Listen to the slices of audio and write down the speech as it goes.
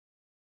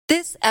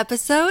This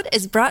episode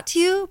is brought to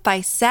you by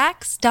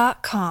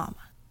Sax.com.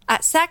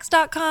 At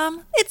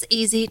Sax.com, it's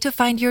easy to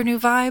find your new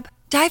vibe.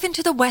 Dive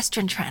into the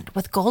Western trend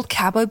with gold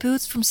cowboy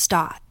boots from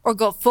Stott, or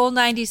go full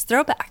 90s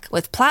throwback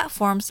with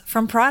platforms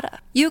from Prada.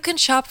 You can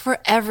shop for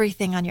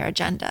everything on your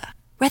agenda,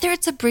 whether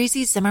it's a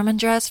breezy Zimmermann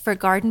dress for a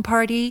garden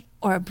party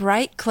or a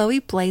bright Chloe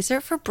blazer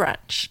for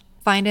brunch.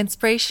 Find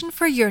inspiration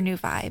for your new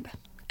vibe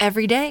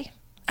every day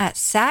at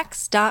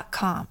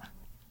Sax.com.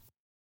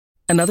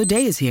 Another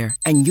day is here,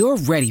 and you're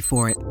ready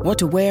for it. What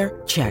to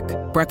wear? Check.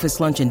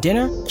 Breakfast, lunch, and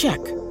dinner? Check.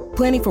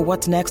 Planning for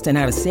what's next and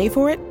how to save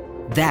for it?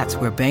 That's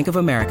where Bank of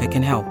America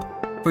can help.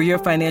 For your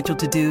financial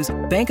to-dos,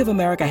 Bank of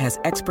America has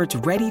experts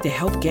ready to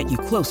help get you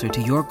closer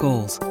to your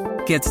goals.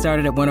 Get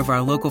started at one of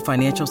our local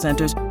financial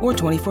centers or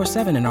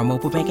 24/7 in our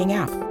mobile banking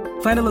app.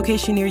 Find a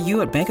location near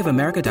you at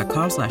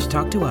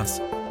bankofamerica.com/talktous.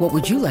 What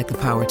would you like the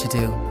power to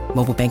do?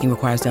 Mobile banking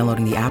requires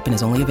downloading the app and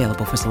is only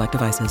available for select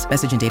devices.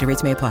 Message and data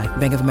rates may apply.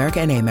 Bank of America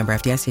N.A., member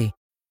FDIC.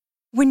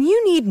 When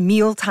you need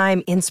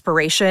mealtime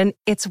inspiration,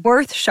 it's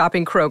worth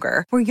shopping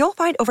Kroger, where you'll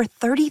find over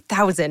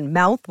 30,000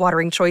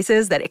 mouth-watering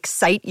choices that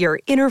excite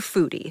your inner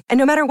foodie. And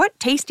no matter what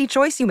tasty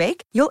choice you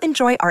make, you'll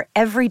enjoy our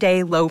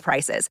everyday low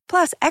prices,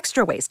 plus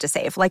extra ways to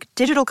save, like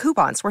digital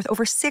coupons worth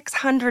over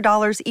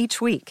 $600 each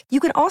week. You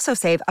can also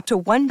save up to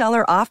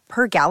 $1 off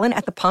per gallon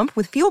at the pump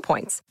with fuel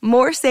points.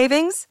 More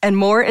savings and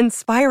more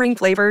inspiring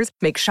flavors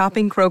make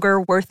shopping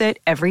Kroger worth it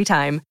every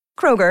time.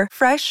 Kroger,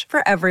 fresh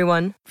for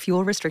everyone.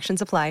 Fuel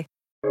restrictions apply.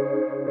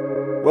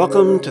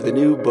 Welcome to the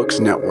New Books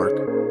Network.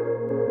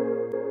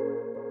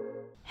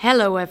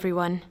 Hello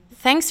everyone,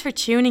 thanks for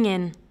tuning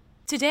in.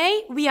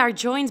 Today we are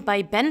joined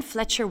by Ben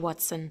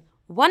Fletcher-Watson,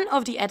 one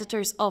of the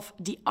editors of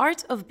The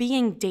Art of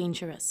Being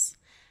Dangerous.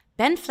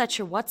 Ben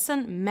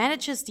Fletcher-Watson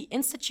manages the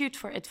Institute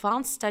for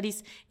Advanced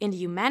Studies in the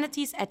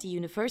Humanities at the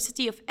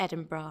University of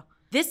Edinburgh.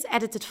 This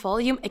edited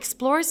volume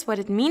explores what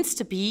it means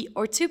to be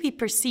or to be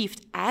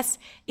perceived as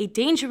a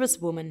dangerous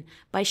woman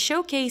by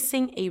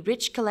showcasing a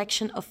rich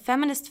collection of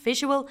feminist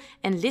visual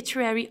and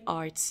literary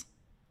arts.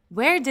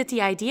 Where did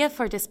the idea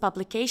for this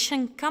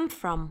publication come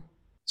from?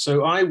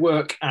 So I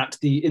work at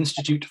the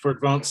Institute for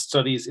Advanced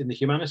Studies in the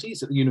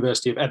Humanities at the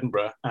University of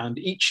Edinburgh, and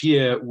each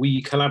year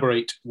we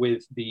collaborate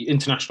with the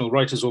international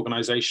writers'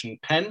 organisation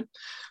PEN,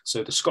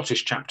 so the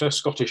Scottish chapter,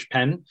 Scottish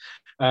PEN,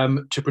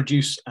 to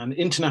produce an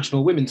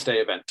International Women's Day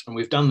event. And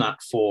we've done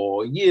that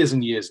for years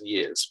and years and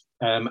years.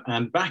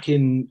 And back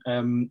in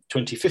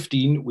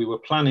 2015, we were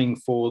planning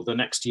for the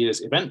next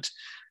year's event.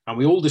 And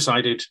we all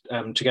decided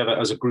together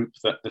as a group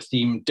that the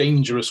theme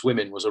Dangerous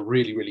Women was a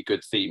really, really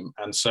good theme.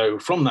 And so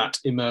from that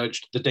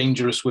emerged the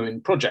Dangerous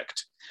Women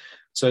Project.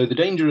 So the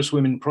Dangerous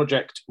Women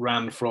Project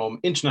ran from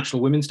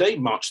International Women's Day,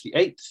 March the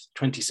 8th,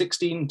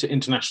 2016, to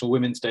International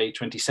Women's Day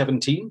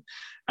 2017.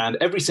 And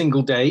every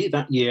single day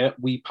that year,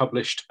 we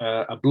published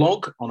a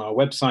blog on our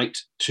website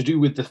to do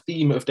with the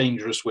theme of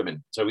dangerous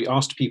women. So we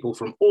asked people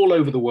from all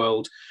over the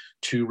world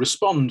to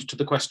respond to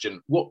the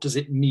question, what does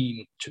it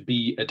mean to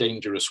be a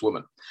dangerous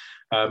woman?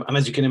 And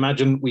as you can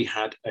imagine, we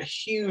had a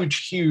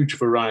huge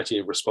variety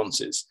of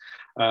responses.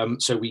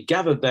 So we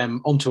gathered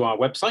them onto our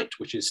website,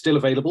 which is still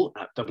available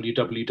at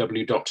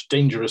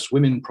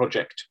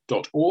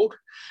www.dangerouswomenproject.org.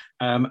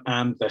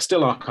 And they're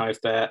still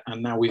archived there.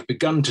 And now we've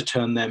begun to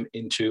turn them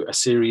into a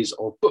series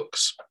of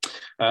books.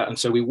 And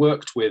so we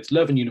worked with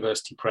Leuven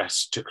University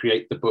Press to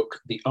create the book,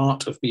 The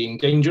Art of Being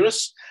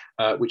Dangerous,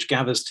 which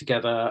gathers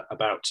together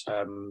about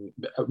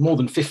more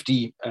than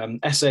 50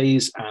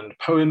 essays and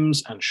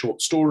poems and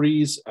short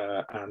stories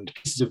and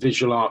pieces of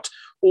visual art,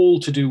 all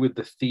to do with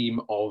the theme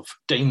of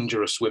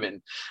dangerous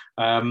women.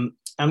 And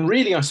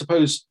really, I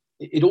suppose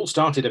it all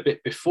started a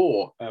bit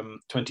before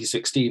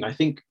 2016. I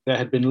think there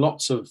had been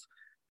lots of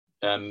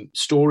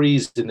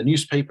stories in the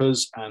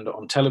newspapers and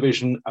on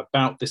television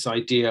about this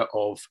idea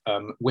of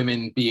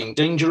women being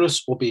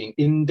dangerous or being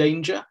in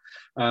danger.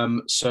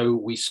 So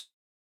we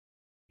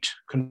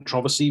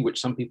controversy,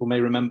 which some people may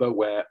remember,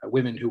 where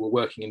women who were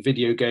working in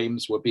video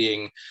games were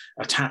being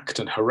attacked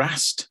and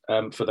harassed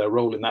for their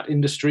role in that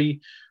industry.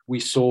 We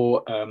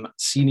saw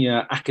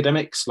senior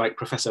academics like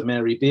Professor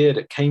Mary Beard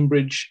at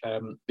Cambridge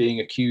being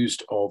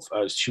accused of,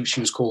 she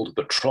was called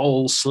the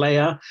troll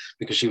slayer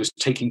because she was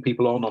taking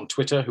people on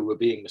Twitter who were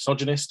being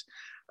misogynist.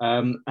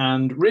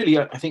 And really,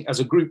 I think as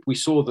a group, we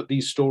saw that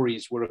these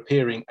stories were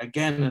appearing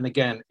again and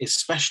again,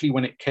 especially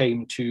when it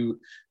came to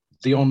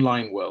the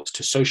online world,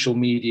 to social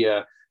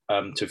media,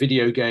 to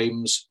video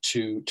games,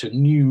 to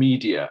new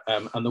media,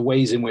 and the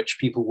ways in which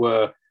people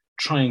were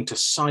trying to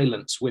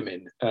silence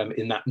women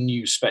in that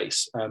new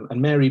space.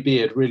 And Mary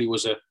Beard really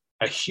was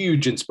a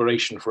huge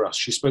inspiration for us.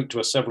 She spoke to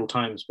us several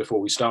times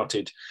before we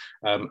started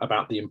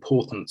about the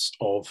importance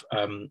of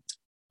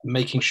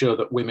making sure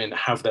that women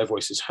have their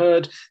voices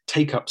heard,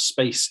 take up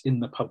space in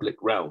the public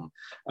realm.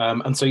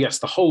 And so, yes,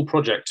 the whole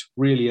project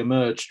really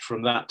emerged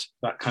from that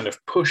kind of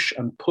push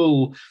and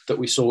pull that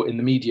we saw in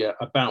the media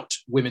about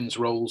women's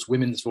roles,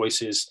 women's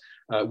voices,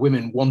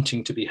 women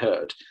wanting to be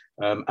heard.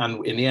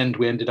 And in the end,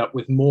 we ended up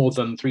with more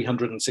than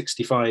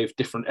 365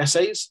 different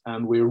essays.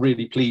 And we're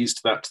really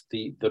pleased that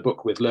the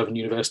book with Leuven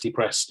University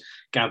Press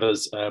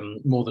gathers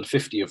more than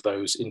 50 of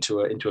those into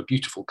a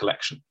beautiful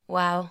collection.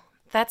 Wow,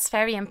 that's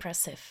very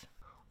impressive.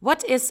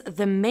 What is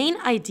the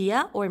main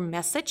idea or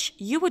message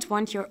you would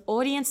want your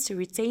audience to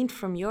retain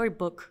from your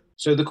book?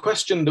 So the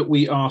question that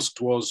we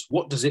asked was,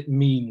 what does it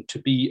mean to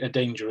be a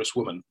dangerous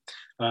woman?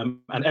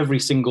 And every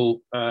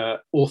single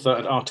author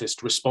and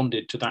artist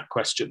responded to that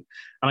question.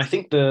 And I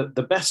think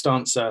the best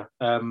answer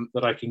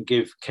that I can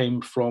give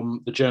came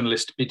from the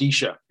journalist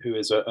Bidisha, who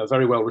is a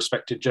very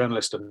well-respected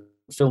journalist and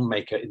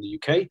filmmaker in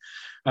the UK.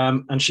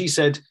 And she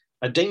said,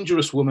 a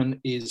dangerous woman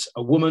is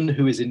a woman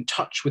who is in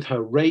touch with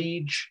her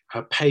rage,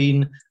 her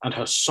pain, and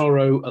her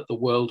sorrow at the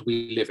world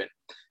we live in.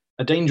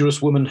 A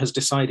dangerous woman has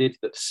decided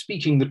that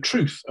speaking the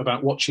truth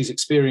about what she's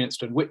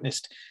experienced and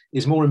witnessed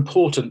is more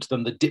important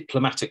than the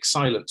diplomatic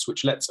silence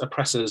which lets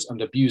oppressors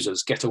and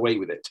abusers get away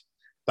with it.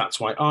 That's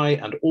why I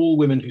and all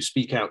women who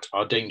speak out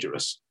are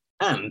dangerous.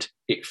 And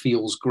it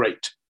feels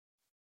great.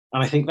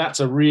 And I think that's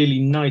a really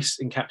nice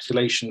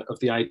encapsulation of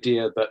the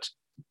idea that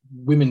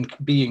women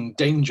being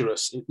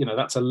dangerous,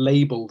 that's a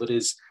label that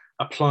is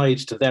applied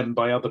to them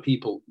by other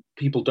people.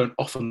 People don't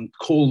often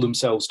call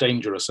themselves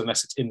dangerous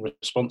unless it's in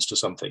response to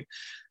something.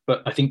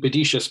 But I think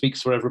Bidisha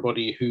speaks for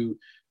everybody who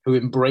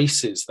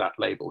embraces that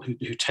label,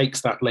 who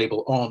takes that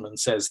label on and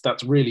says,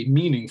 that's really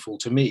meaningful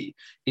to me.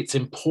 It's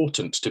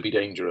important to be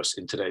dangerous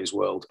in today's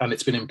world. And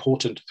it's been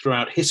important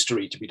throughout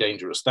history to be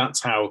dangerous.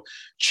 That's how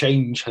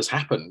change has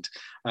happened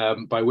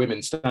by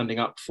women standing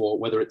up for,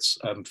 whether it's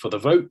for the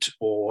vote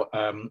or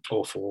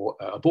for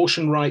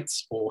abortion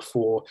rights or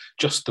for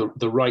just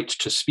the right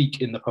to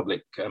speak in the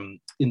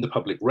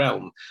public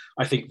realm.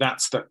 I think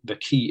that's the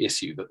key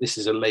issue, that this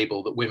is a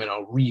label that women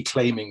are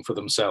reclaiming for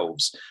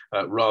themselves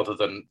rather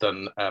than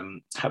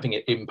having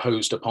it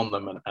imposed upon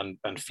them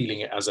and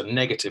feeling it as a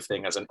negative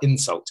thing, as an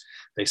insult.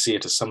 They see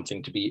it as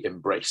something to be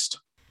embraced.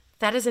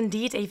 That is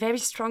indeed a very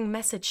strong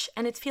message,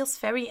 and it feels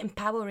very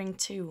empowering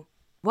too.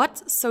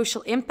 What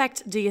social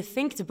impact do you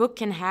think the book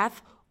can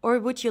have, or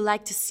would you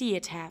like to see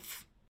it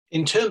have?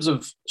 In terms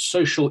of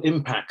social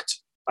impact,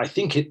 I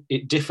think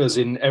it differs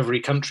in every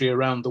country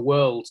around the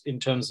world in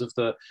terms of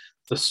the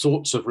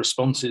sorts of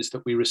responses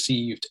that we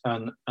received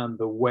and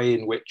the way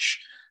in which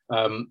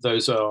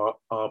those are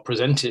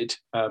presented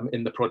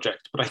in the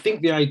project. But I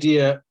think the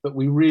idea that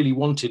we really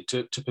wanted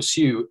to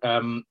pursue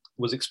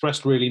was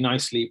expressed really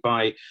nicely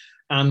by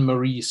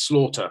Anne-Marie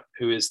Slaughter,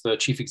 who is the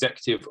chief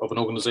executive of an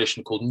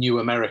organization called New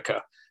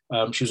America.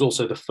 She was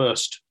also the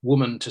first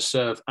woman to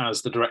serve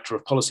as the director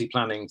of policy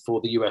planning for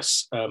the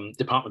US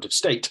Department of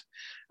State.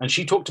 And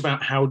she talked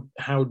about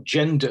how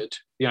gendered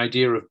the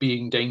idea of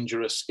being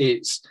dangerous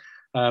is.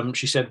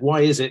 She said,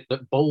 why is it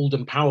that bold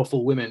and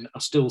powerful women are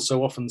still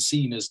so often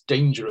seen as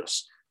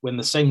dangerous when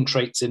the same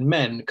traits in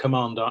men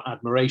command our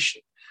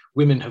admiration?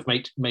 Women have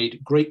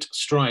made great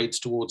strides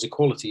towards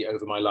equality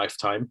over my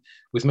lifetime,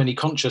 with many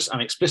conscious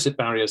and explicit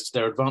barriers to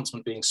their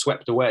advancement being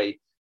swept away.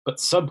 But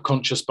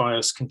subconscious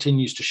bias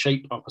continues to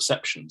shape our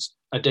perceptions,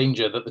 a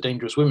danger that the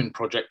Dangerous Women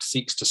Project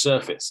seeks to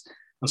surface.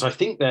 And so I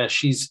think there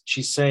she's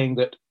saying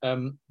that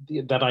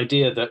that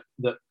idea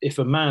that if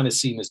a man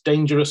is seen as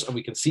dangerous, and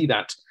we can see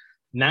that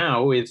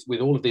now with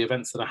all of the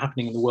events that are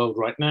happening in the world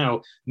right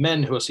now,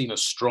 men who are seen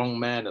as strong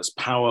men, as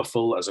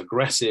powerful, as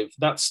aggressive,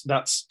 that's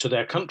to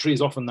their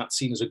countries, often that's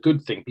seen as a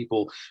good thing.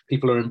 People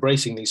are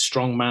embracing these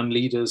strong man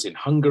leaders in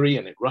Hungary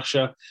and in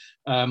Russia.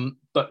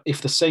 But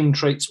if the same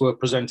traits were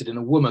presented in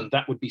a woman,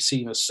 that would be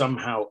seen as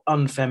somehow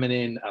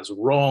unfeminine, as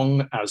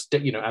wrong, as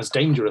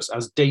dangerous,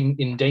 as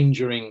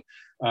endangering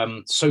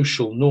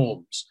social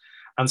norms.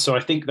 And so I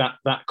think that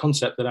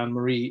concept that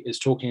Anne-Marie is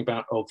talking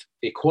about of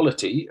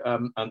equality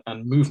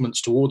and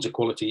movements towards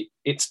equality,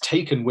 it's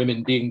taken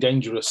women being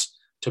dangerous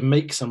to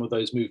make some of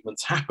those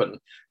movements happen.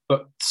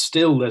 But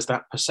still there's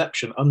that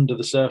perception under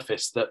the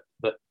surface that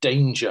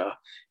danger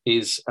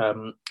is,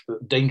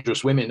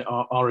 dangerous women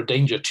are a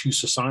danger to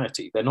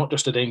society. They're not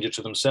just a danger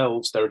to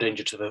themselves, they're a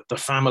danger to the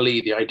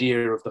family, the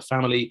idea of the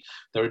family,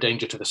 they're a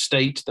danger to the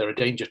state, they're a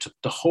danger to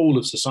the whole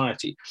of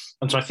society.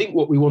 And so I think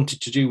what we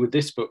wanted to do with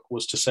this book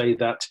was to say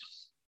that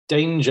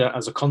danger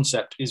as a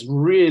concept is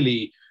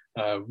really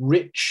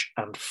rich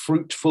and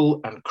fruitful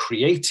and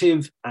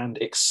creative and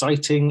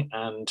exciting,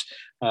 and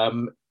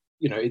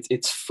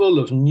it's full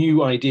of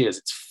new ideas.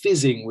 It's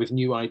fizzing with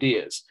new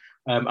ideas,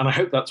 and I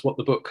hope that's what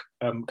the book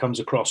comes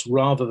across,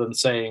 rather than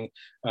saying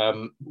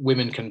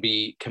women can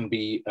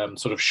be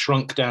sort of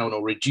shrunk down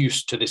or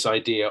reduced to this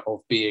idea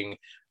of being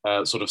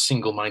sort of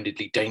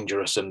single-mindedly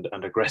dangerous and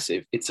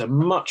aggressive. It's a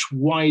much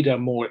wider,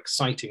 more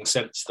exciting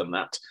sense than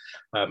that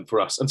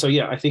for us. And so,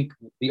 I think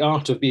the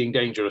art of being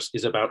dangerous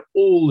is about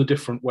all the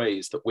different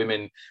ways that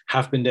women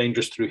have been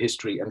dangerous through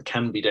history and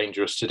can be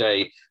dangerous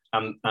today,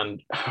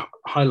 and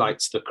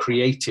highlights the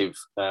creative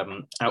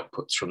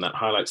outputs from that,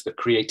 highlights the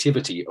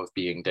creativity of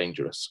being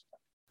dangerous.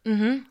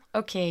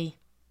 Okay,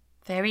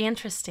 very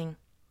interesting.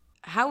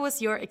 How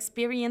was your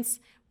experience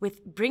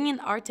with bringing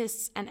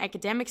artists and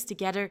academics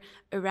together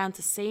around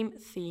the same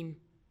theme?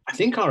 I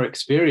think our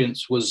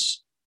experience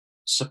was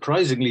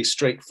surprisingly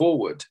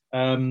straightforward.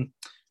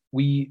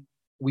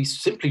 We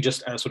simply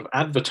just sort of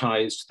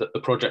advertised that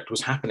the project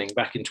was happening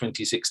back in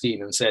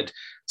 2016 and said,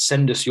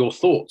 send us your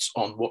thoughts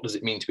on what does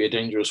it mean to be a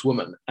dangerous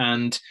woman.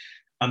 And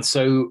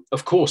so,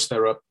 of course,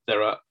 there are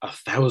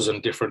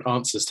 1,000 different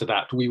answers to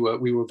that. We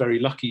were very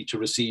lucky to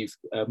receive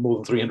more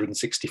than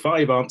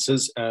 365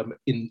 answers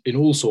in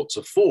all sorts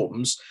of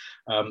forms.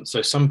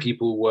 So some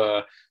people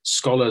were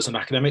scholars and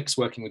academics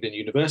working within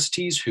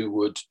universities who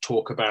would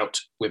talk about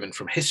women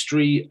from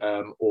history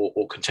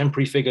or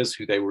contemporary figures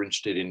who they were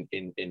interested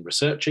in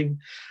researching.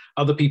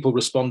 Other people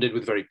responded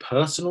with very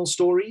personal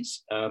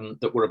stories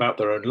that were about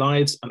their own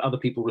lives, and other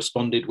people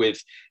responded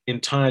with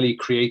entirely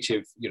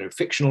creative,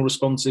 fictional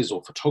responses,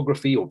 or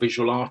photography, or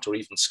visual art, or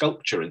even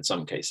sculpture in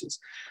some cases.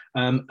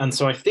 And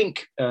so I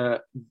think,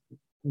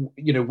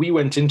 we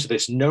went into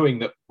this knowing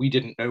that we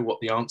didn't know what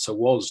the answer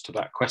was to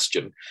that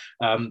question.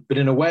 But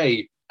in a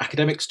way,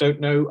 academics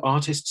don't know,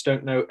 artists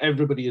don't know,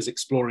 everybody is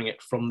exploring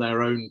it from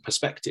their own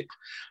perspective.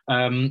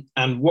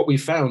 And what we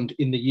found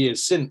in the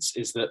years since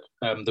is that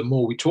the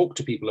more we talk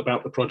to people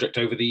about the project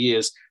over the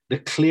years, the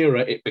clearer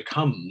it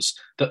becomes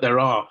that there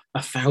are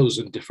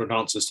 1,000 different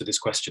answers to this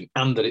question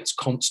and that it's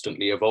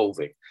constantly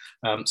evolving.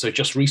 So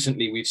just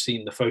recently, we've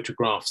seen the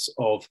photographs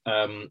of,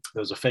 there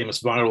was a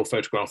famous viral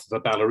photograph of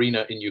a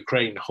ballerina in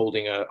Ukraine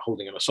holding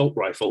an assault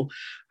rifle,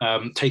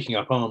 taking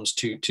up arms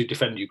to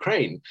defend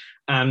Ukraine.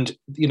 And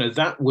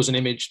that was an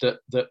image that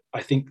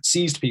I think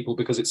seized people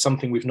because it's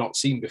something we've not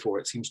seen before.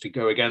 It seems to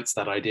go against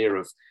that idea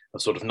of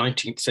sort of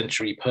 19th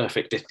century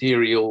perfect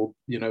ethereal,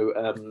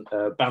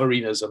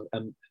 ballerinas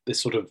and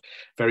this sort of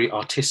very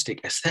artistic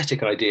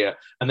aesthetic idea.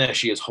 And there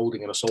she is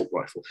holding an assault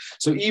rifle.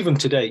 So even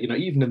today,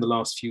 even in the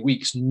last few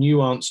weeks,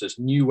 new answers,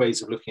 new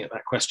ways of looking at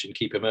that question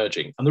keep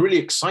emerging. And the really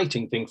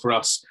exciting thing for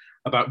us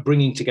about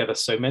bringing together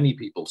so many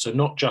people, so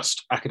not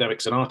just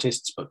academics and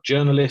artists, but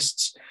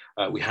journalists.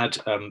 We had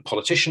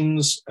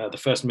politicians. The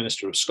First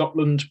Minister of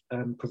Scotland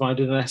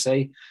provided an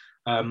essay.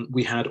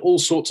 We had all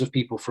sorts of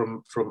people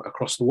from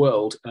across the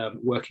world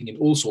working in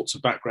all sorts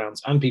of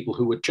backgrounds, and people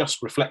who were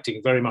just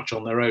reflecting very much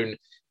on their own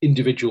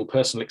individual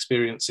personal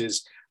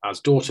experiences as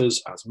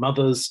daughters, as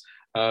mothers,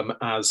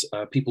 as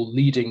people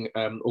leading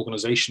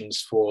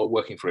organizations for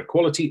working for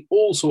equality,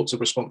 all sorts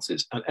of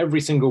responses. And every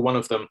single one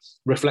of them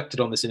reflected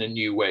on this in a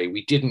new way.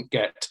 We didn't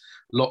get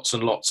lots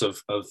and lots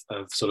of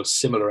sort of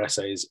similar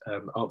essays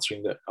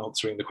answering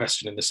the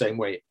question in the same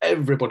way.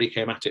 Everybody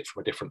came at it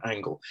from a different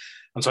angle.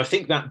 And so I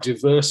think that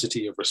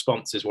diversity of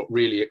response is what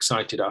really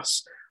excited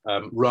us,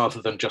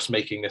 rather than just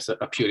making this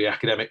a purely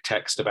academic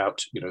text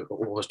about,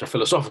 almost a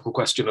philosophical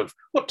question of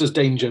what does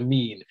danger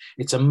mean?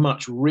 It's a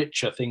much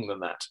richer thing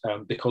than that,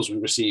 because we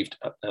received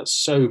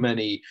so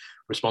many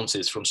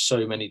responses from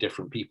so many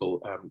different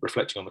people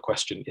reflecting on the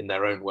question in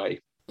their own way.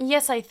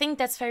 Yes, I think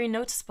that's very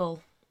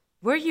noticeable.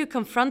 Were you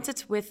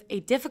confronted with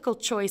a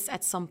difficult choice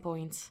at some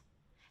point?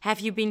 Have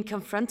you been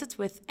confronted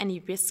with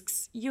any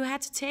risks you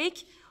had to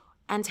take?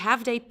 And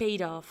have they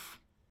paid off?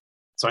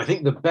 So I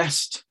think the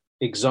best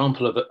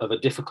example of a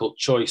difficult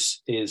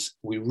choice is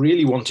we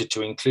really wanted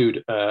to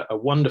include a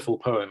wonderful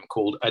poem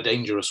called A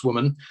Dangerous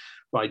Woman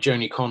by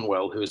Joni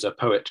Conwell, who is a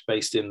poet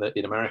based in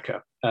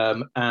America.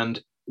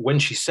 And when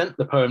she sent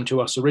the poem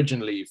to us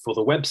originally for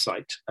the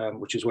website,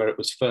 which is where it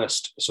was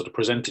first sort of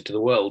presented to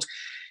the world,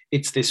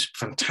 it's this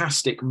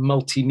fantastic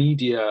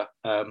multimedia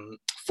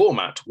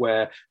format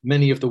where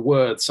many of the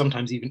words,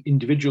 sometimes even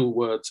individual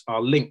words,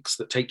 are links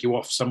that take you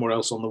off somewhere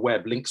else on the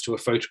web, links to a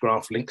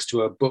photograph, links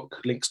to a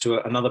book, links to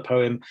another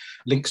poem,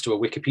 links to a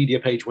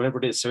Wikipedia page, whatever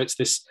it is. So it's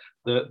this,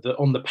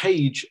 on the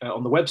page,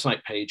 on the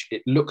website page,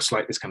 it looks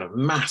like this kind of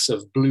mass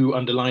of blue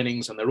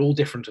underlinings, and they're all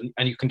different.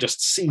 And you can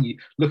just see,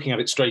 looking at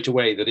it straight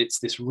away, that it's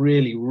this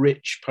really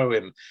rich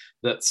poem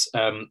that's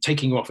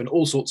taking you off in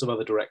all sorts of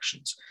other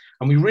directions.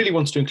 And we really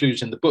wanted to include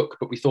it in the book,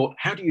 but we thought,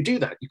 how do you do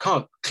that? You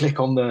can't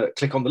click on the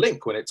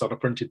link when it's on a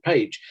printed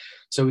page.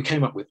 So we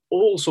came up with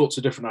all sorts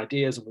of different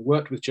ideas, and we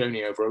worked with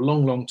Joni over a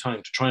long, long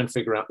time to try and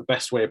figure out the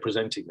best way of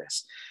presenting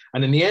this.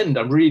 And in the end,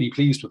 I'm really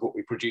pleased with what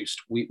we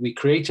produced. We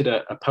created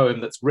a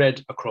poem that's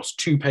read across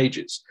 2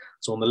 pages.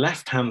 So on the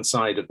left-hand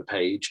side of the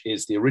page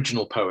is the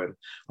original poem,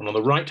 and on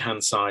the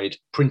right-hand side,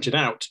 printed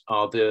out,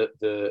 are the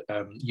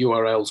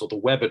URLs or the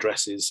web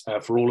addresses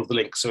for all of the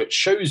links. So it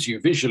shows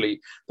you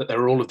visually that there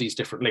are all of these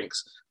different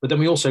links. But then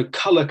we also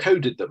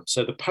color-coded them.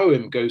 So the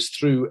poem goes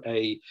through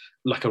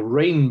like a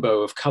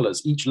rainbow of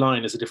colors. Each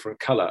line is a different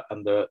color,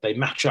 and they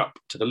match up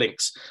to the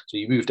links. So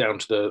you move down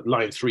to the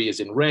line 3 is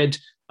in red,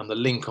 and the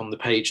link on the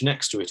page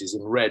next to it is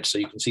in red. So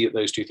you can see that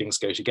those two things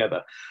go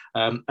together.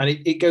 And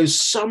it goes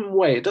some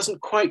way, it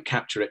doesn't quite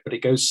capture it, but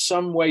it goes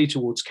some way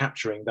towards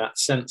capturing that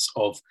sense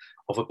of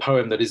a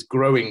poem that is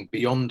growing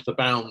beyond the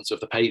bounds of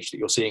the page that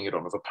you're seeing it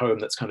on, of a poem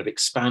that's kind of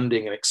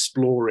expanding and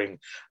exploring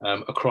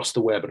across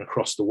the web and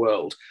across the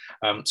world.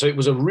 So it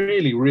was a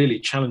really, really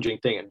challenging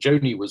thing. And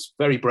Joni was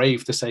very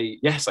brave to say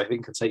yes, I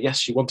think, and say yes,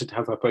 she wanted to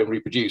have her poem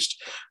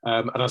reproduced.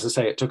 And as I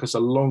say, it took us a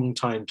long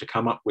time to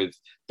come up with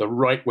the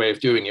right way of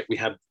doing it. We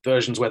had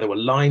versions where there were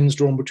lines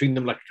drawn between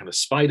them, like a kind of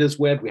spider's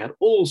web. We had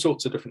all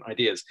sorts of different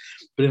ideas.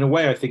 But in a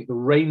way, I think the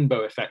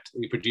rainbow effect that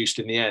we produced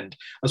in the end,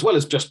 as well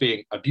as just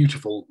being a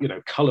beautiful,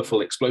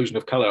 colourful explosion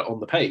of colour on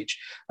the page,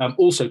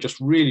 also just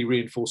really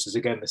reinforces,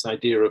 again, this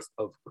idea of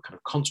kind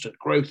of constant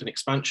growth and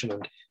expansion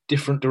and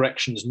different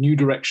directions, new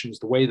directions,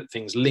 the way that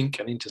things link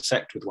and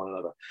intersect with one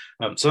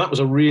another. So that was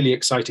a really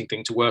exciting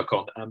thing to work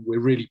on, and we're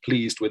really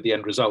pleased with the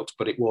end result,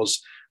 but it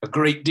was a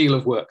great deal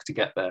of work to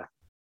get there.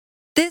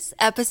 This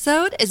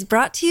episode is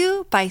brought to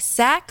you by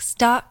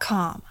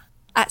Saks.com.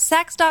 At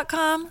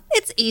Saks.com,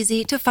 it's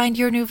easy to find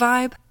your new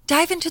vibe.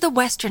 Dive into the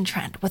Western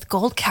trend with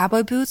gold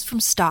cowboy boots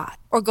from Stott,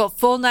 or go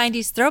full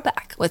 90s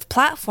throwback with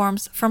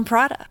platforms from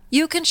Prada.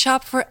 You can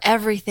shop for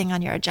everything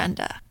on your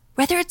agenda,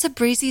 whether it's a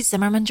breezy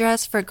Zimmermann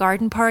dress for a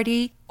garden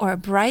party or a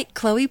bright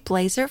Chloe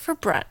blazer for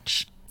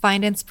brunch.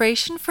 Find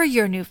inspiration for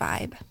your new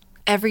vibe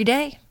every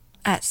day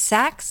at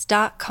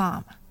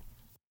Saks.com.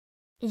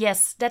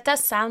 Yes, that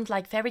does sound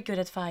like very good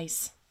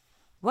advice.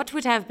 What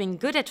would have been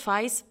good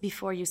advice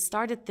before you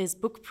started this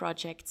book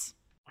project?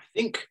 I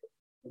think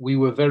we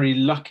were very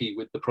lucky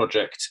with the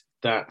project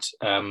that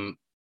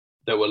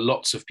there were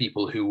lots of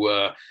people who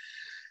were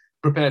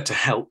prepared to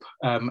help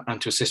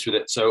and to assist with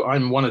it. So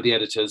I'm one of the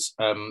editors,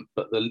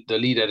 but the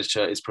lead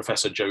editor is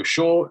Professor Jo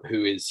Shaw,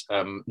 who is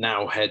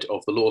now head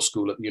of the law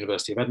school at the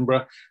University of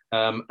Edinburgh.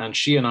 And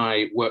she and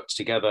I worked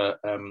together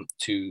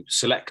to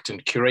select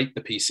and curate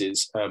the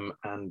pieces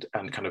and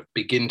kind of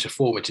begin to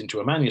form it into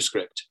a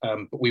manuscript.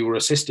 But we were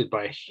assisted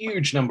by a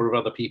huge number of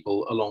other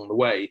people along the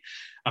way.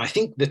 And I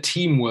think the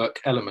teamwork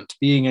element,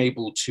 being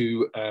able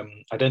to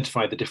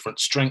identify the different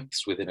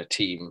strengths within a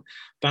team,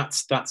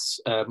 that's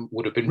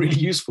would have been really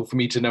useful for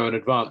me to know in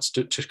advance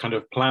to kind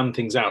of plan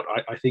things out.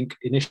 I think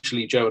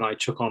initially Jo and I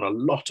took on a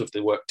lot of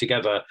the work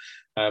together.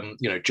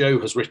 Jo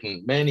has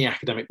written many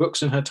academic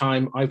books in her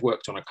time. I've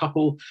worked on a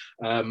couple,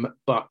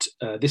 but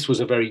this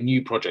was a very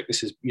new project.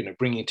 This is,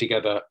 bringing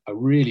together a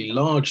really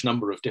large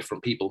number of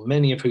different people,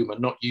 many of whom are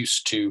not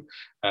used to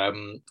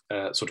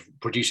sort of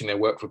producing their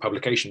work for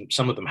publication.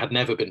 Some of them had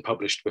never been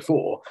published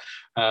before.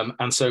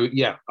 And so,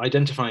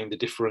 identifying the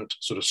different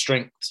sort of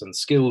strengths and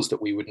skills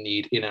that we would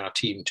need in our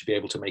team to be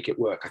able to make it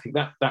work. I think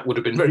that would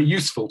have been very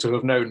useful to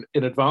have known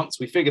in advance.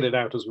 We figured it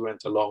out as we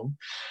went along.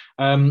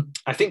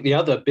 I think the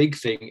other big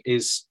thing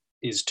is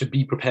to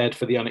be prepared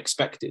for the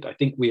unexpected. I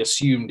think we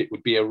assumed it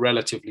would be a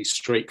relatively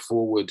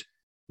straightforward,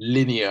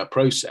 linear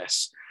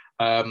process.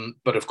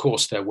 But of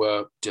course, there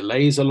were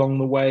delays along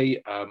the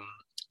way.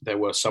 There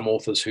were some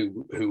authors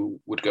who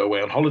would go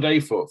away on holiday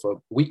for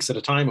weeks at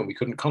a time, and we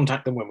couldn't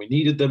contact them when we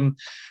needed them.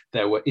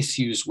 There were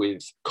issues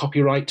with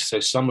copyright. So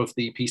some of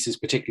the pieces,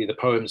 particularly the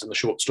poems and the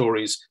short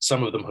stories,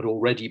 some of them had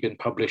already been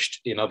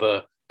published in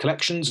other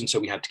collections, and so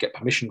we had to get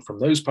permission from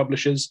those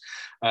publishers.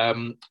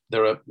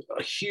 There are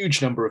a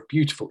huge number of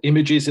beautiful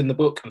images in the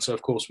book, and so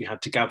of course we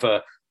had to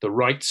gather the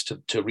rights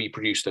to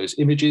reproduce those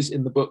images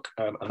in the book,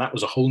 and that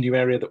was a whole new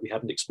area that we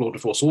hadn't explored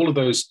before. So all of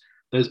those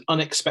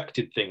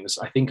unexpected things,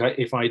 I think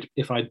if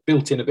I'd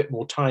built in a bit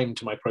more time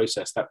to my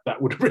process,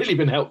 that would have really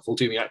been helpful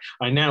to me.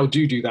 I now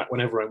do that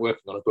whenever I'm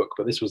working on a book,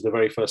 but this was the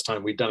very first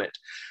time we'd done it.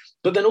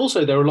 But then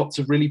also there are lots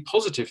of really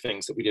positive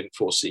things that we didn't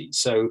foresee.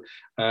 So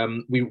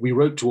we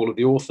wrote to all of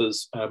the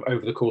authors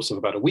over the course of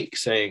about a week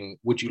saying,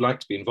 would you like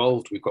to be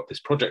involved? We've got this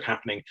project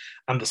happening.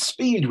 And the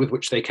speed with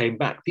which they came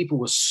back, people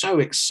were so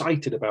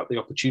excited about the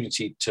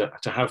opportunity to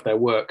have their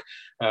work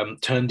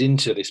turned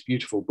into this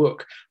beautiful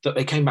book that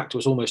they came back to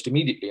us almost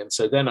immediately. And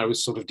so then I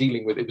was sort of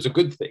dealing with, it was a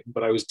good thing,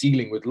 but I was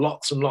dealing with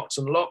lots and lots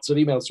and lots of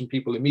emails from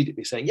people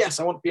immediately saying, yes,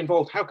 I want to be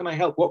involved. How can I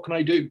help? What can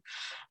I do?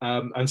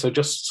 And so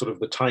just sort of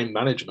the time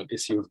management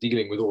issue of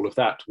dealing with all of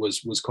that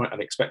was quite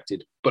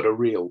unexpected, but a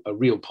real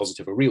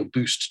positive, a real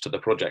boost to the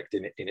project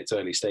in its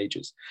early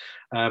stages.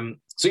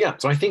 So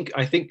I think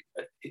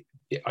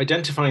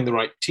identifying the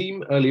right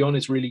team early on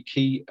is really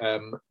key,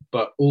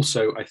 but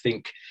also I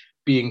think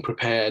being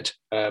prepared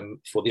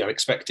for the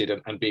unexpected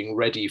and being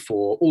ready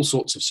for all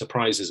sorts of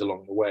surprises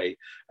along the way,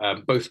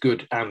 both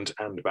good and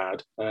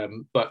bad.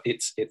 But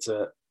it's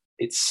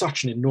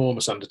such an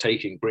enormous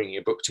undertaking bringing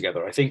a book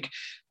together. I think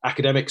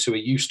academics who are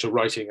used to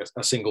writing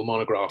a single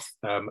monograph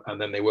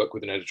and then they work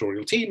with an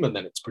editorial team and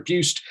then it's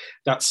produced,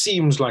 that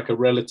seems like a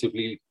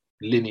relatively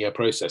linear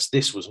process.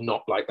 This was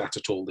not like that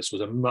at all. This was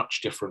a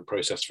much different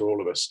process for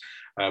all of us.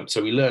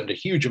 So we learned a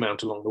huge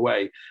amount along the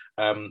way.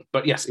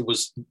 But yes, it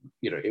was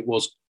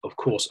of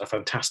course a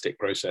fantastic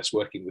process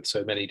working with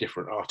so many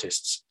different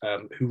artists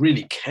who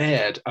really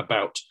cared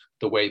about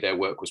the way their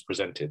work was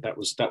presented. That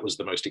was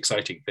the most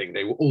exciting thing.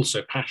 They were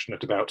also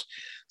passionate about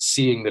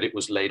seeing that it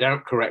was laid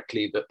out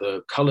correctly, that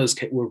the colors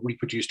were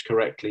reproduced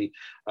correctly,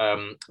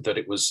 that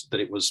it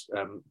was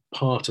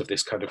part of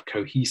this kind of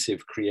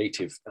cohesive,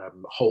 creative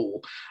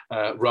whole,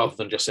 rather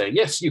than just saying,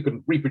 yes, you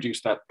can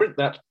reproduce that, print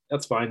that,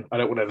 that's fine, I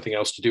don't want anything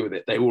else to do with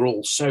it. They were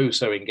all so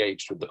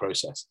engaged with the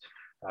process.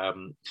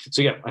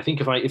 So yeah, I think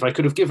if I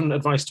could have given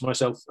advice to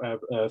myself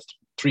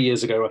 3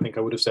 years ago, I think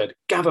I would have said,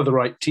 gather the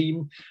right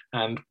team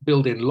and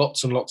build in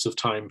lots and lots of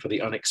time for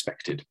the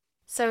unexpected.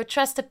 So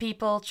trust the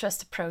people, trust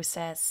the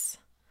process.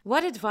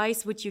 What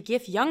advice would you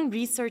give young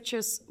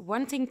researchers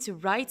wanting to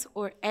write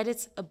or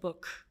edit a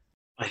book?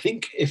 I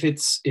think if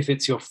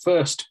it's your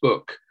first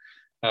book,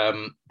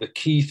 the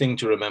key thing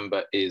to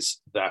remember is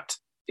that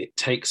it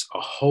takes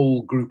a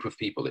whole group of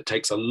people. It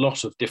takes a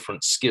lot of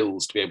different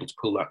skills to be able to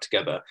pull that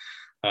together.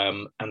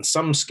 And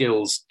some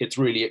skills, it's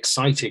really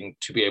exciting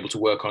to be able to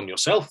work on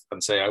yourself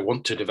and say, I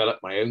want to develop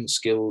my own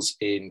skills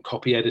in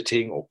copy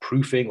editing or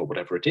proofing or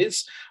whatever it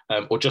is,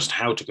 or just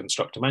how to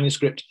construct a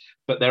manuscript.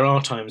 But there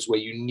are times where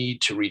you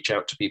need to reach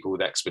out to people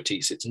with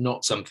expertise. It's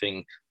not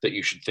something that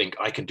you should think,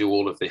 I can do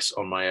all of this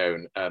on my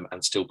own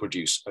and still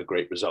produce a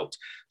great result.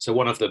 So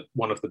one of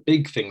the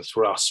big things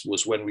for us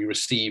was when we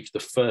received the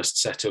first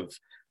set of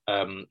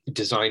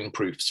design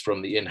proofs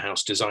from the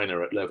in-house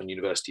designer at Leuven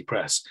University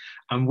Press.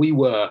 And we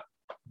were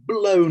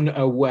blown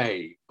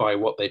away by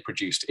what they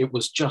produced. It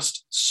was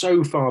just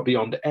so far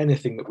beyond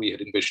anything that we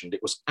had envisioned.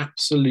 It was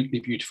absolutely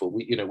beautiful.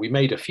 We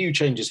made a few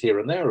changes here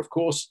and there, of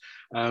course,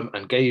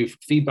 and gave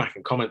feedback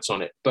and comments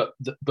on it. But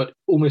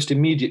almost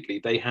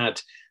immediately they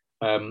had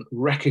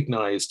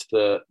recognized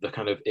the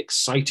kind of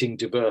exciting,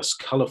 diverse,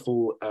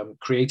 colorful,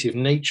 creative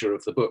nature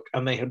of the book,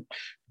 and they had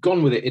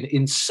gone with it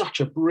in such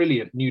a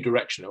brilliant new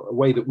direction, a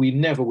way that we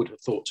never would have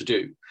thought to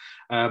do.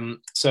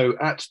 So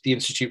at the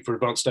Institute for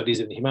Advanced Studies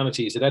in the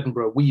Humanities at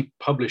Edinburgh, we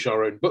publish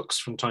our own books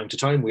from time to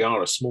time. We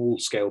are a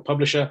small-scale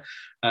publisher,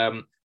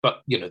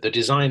 but the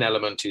design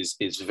element is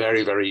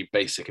very, very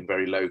basic and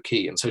very low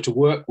key. And so to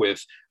work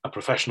with a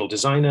professional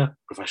designer,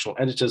 professional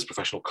editors,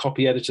 professional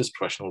copy editors,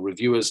 professional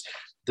reviewers,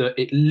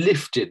 it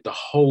lifted the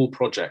whole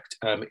project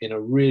in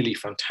a really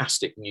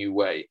fantastic new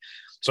way.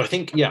 So I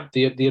think, yeah,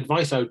 the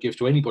advice I would give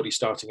to anybody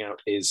starting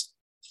out is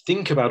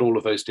think about all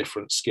of those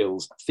different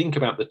skills, think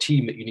about the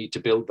team that you need to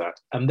build that,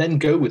 and then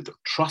go with them.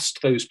 Trust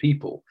those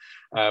people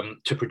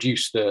to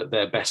produce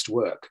their best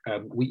work.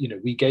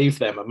 We gave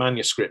them a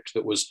manuscript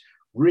that was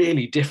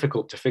really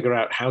difficult to figure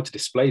out how to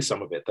display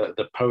some of it.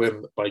 The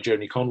poem by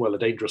Joni Conwell, A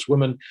Dangerous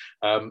Woman,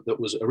 that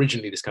was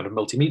originally this kind of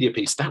multimedia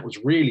piece, that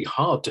was really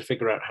hard to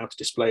figure out how to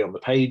display on the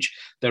page.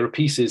 There are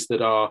pieces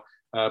that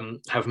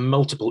have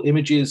multiple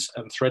images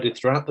threaded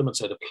throughout them, and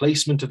so the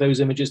placement of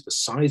those images, the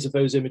size of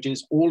those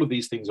images, all of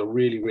these things are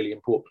really, really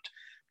important.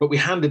 But we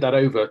handed that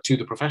over to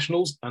the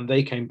professionals, and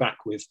they came back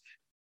with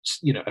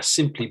a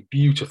simply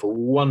beautiful,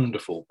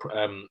 wonderful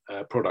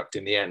product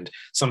in the end,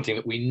 something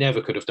that we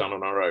never could have done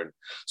on our own.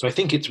 So I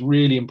think it's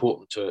really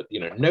important to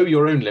know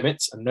your own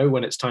limits and know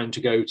when it's time to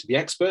go to the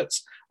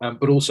experts,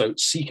 but also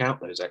seek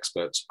out those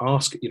experts.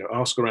 Ask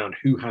around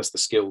who has the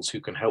skills, who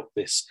can help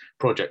this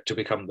project to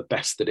become the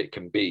best that it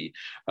can be,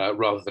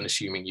 rather than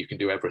assuming you can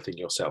do everything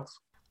yourself.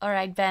 All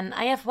right, Ben,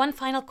 I have one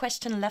final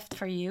question left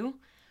for you.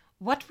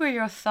 What were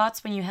your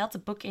thoughts when you held the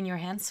book in your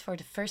hands for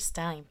the first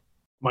time?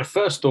 My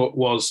first thought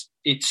was,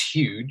 it's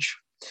huge.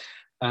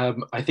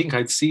 I think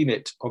I'd seen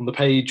it on the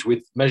page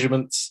with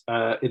measurements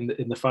in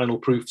the final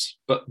proofs,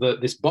 but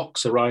this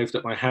box arrived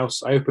at my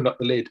house. I opened up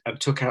the lid and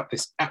took out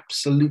this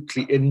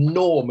absolutely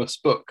enormous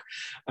book.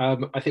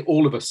 I think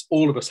all of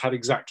us had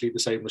exactly the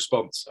same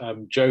response.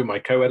 Jo, my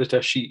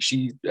co-editor, she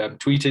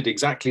tweeted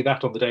exactly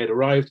that on the day it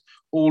arrived.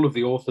 All of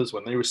the authors,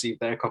 when they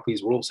received their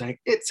copies, were all saying,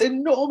 it's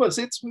enormous,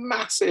 it's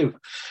massive.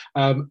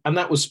 And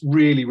that was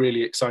really,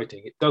 really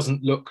exciting. It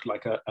doesn't look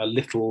like a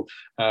little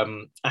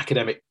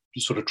academic,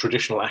 sort of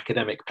traditional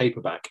academic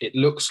paperback. It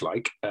looks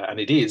like, and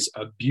it is,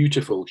 a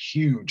beautiful,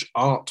 huge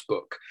art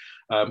book.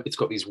 It's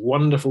got these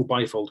wonderful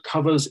bifold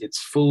covers. It's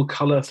full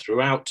color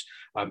throughout.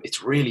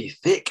 It's really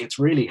thick. It's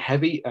really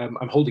heavy. I'm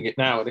holding it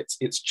now, and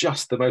it's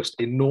just the most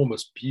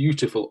enormous,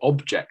 beautiful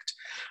object.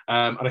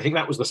 And I think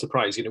that was the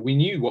surprise. We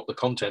knew what the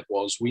content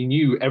was. We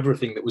knew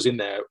everything that was in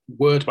there,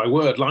 word by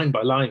word, line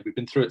by line. We've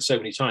been through it so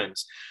many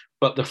times.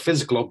 But the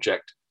physical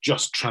object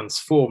just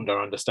transformed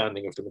our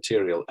understanding of the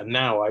material. And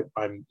now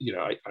I'm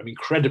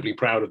incredibly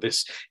proud of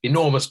this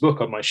enormous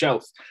book on my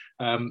shelf,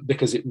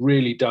 because it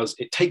really does,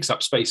 it takes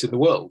up space in the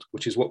world,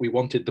 which is what we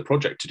wanted the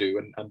project to do.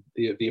 And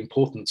the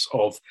importance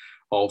of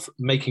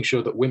making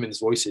sure that women's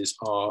voices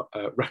are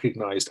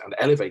recognized and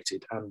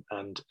elevated,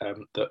 and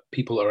that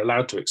people are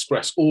allowed to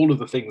express all of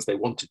the things they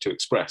wanted to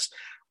express.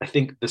 I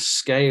think the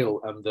scale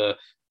and the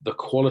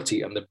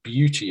quality and the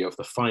beauty of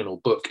the final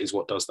book is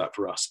what does that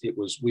for us.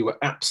 We were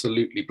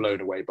absolutely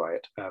blown away by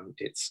it.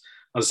 It's,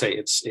 as I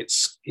say,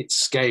 its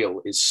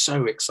scale is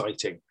so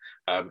exciting.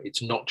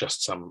 It's not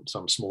just some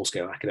small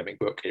scale academic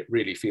book. It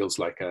really feels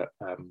like a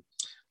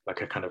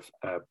kind of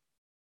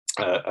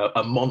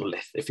a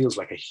monolith. It feels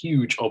like a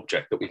huge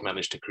object that we've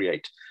managed to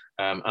create.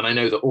 And I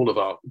know that all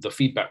of the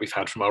feedback we've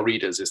had from our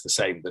readers is the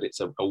same, that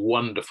it's a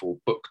wonderful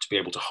book to be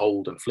able to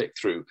hold and flick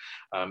through.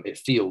 It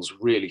feels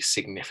really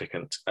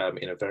significant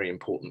in a very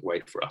important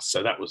way for us.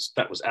 So that was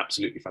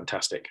absolutely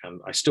fantastic.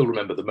 And I still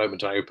remember the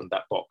moment I opened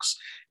that box.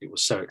 It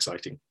was so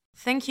exciting.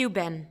 Thank you,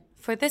 Ben,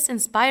 for this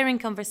inspiring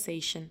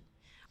conversation.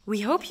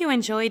 We hope you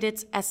enjoyed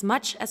it as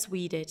much as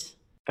we did.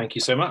 Thank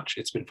you so much.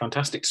 It's been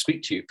fantastic to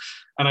speak to you.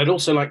 And I'd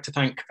also like to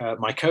thank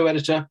my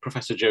co-editor,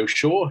 Professor Joe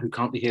Shaw, who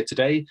can't be here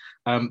today,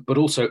 but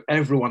also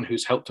everyone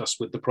who's helped us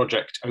with the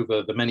project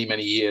over the many,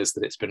 many years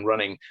that it's been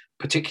running,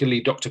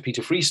 particularly Dr.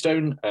 Peter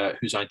Freestone,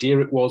 whose idea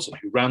it was and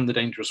who ran the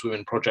Dangerous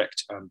Women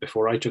project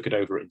before I took it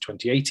over in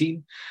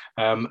 2018.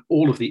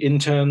 All of the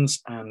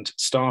interns and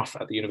staff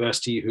at the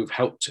university who've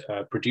helped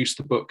produce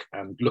the book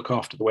and look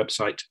after the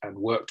website and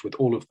worked with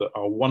all of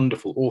our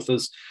wonderful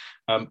authors.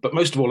 But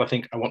most of all, I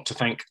think I want to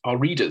thank our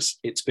readers.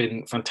 It's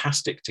been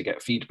fantastic to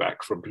get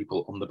feedback from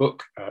people on the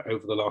book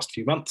over the last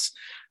few months.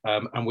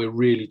 And we're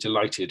really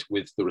delighted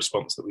with the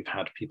response that we've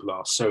had. People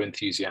are so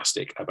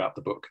enthusiastic about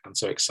the book and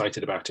so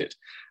excited about it.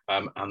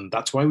 And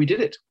that's why we did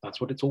it. That's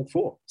what it's all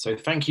for. So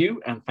thank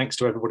you. And thanks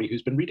to everybody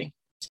who's been reading.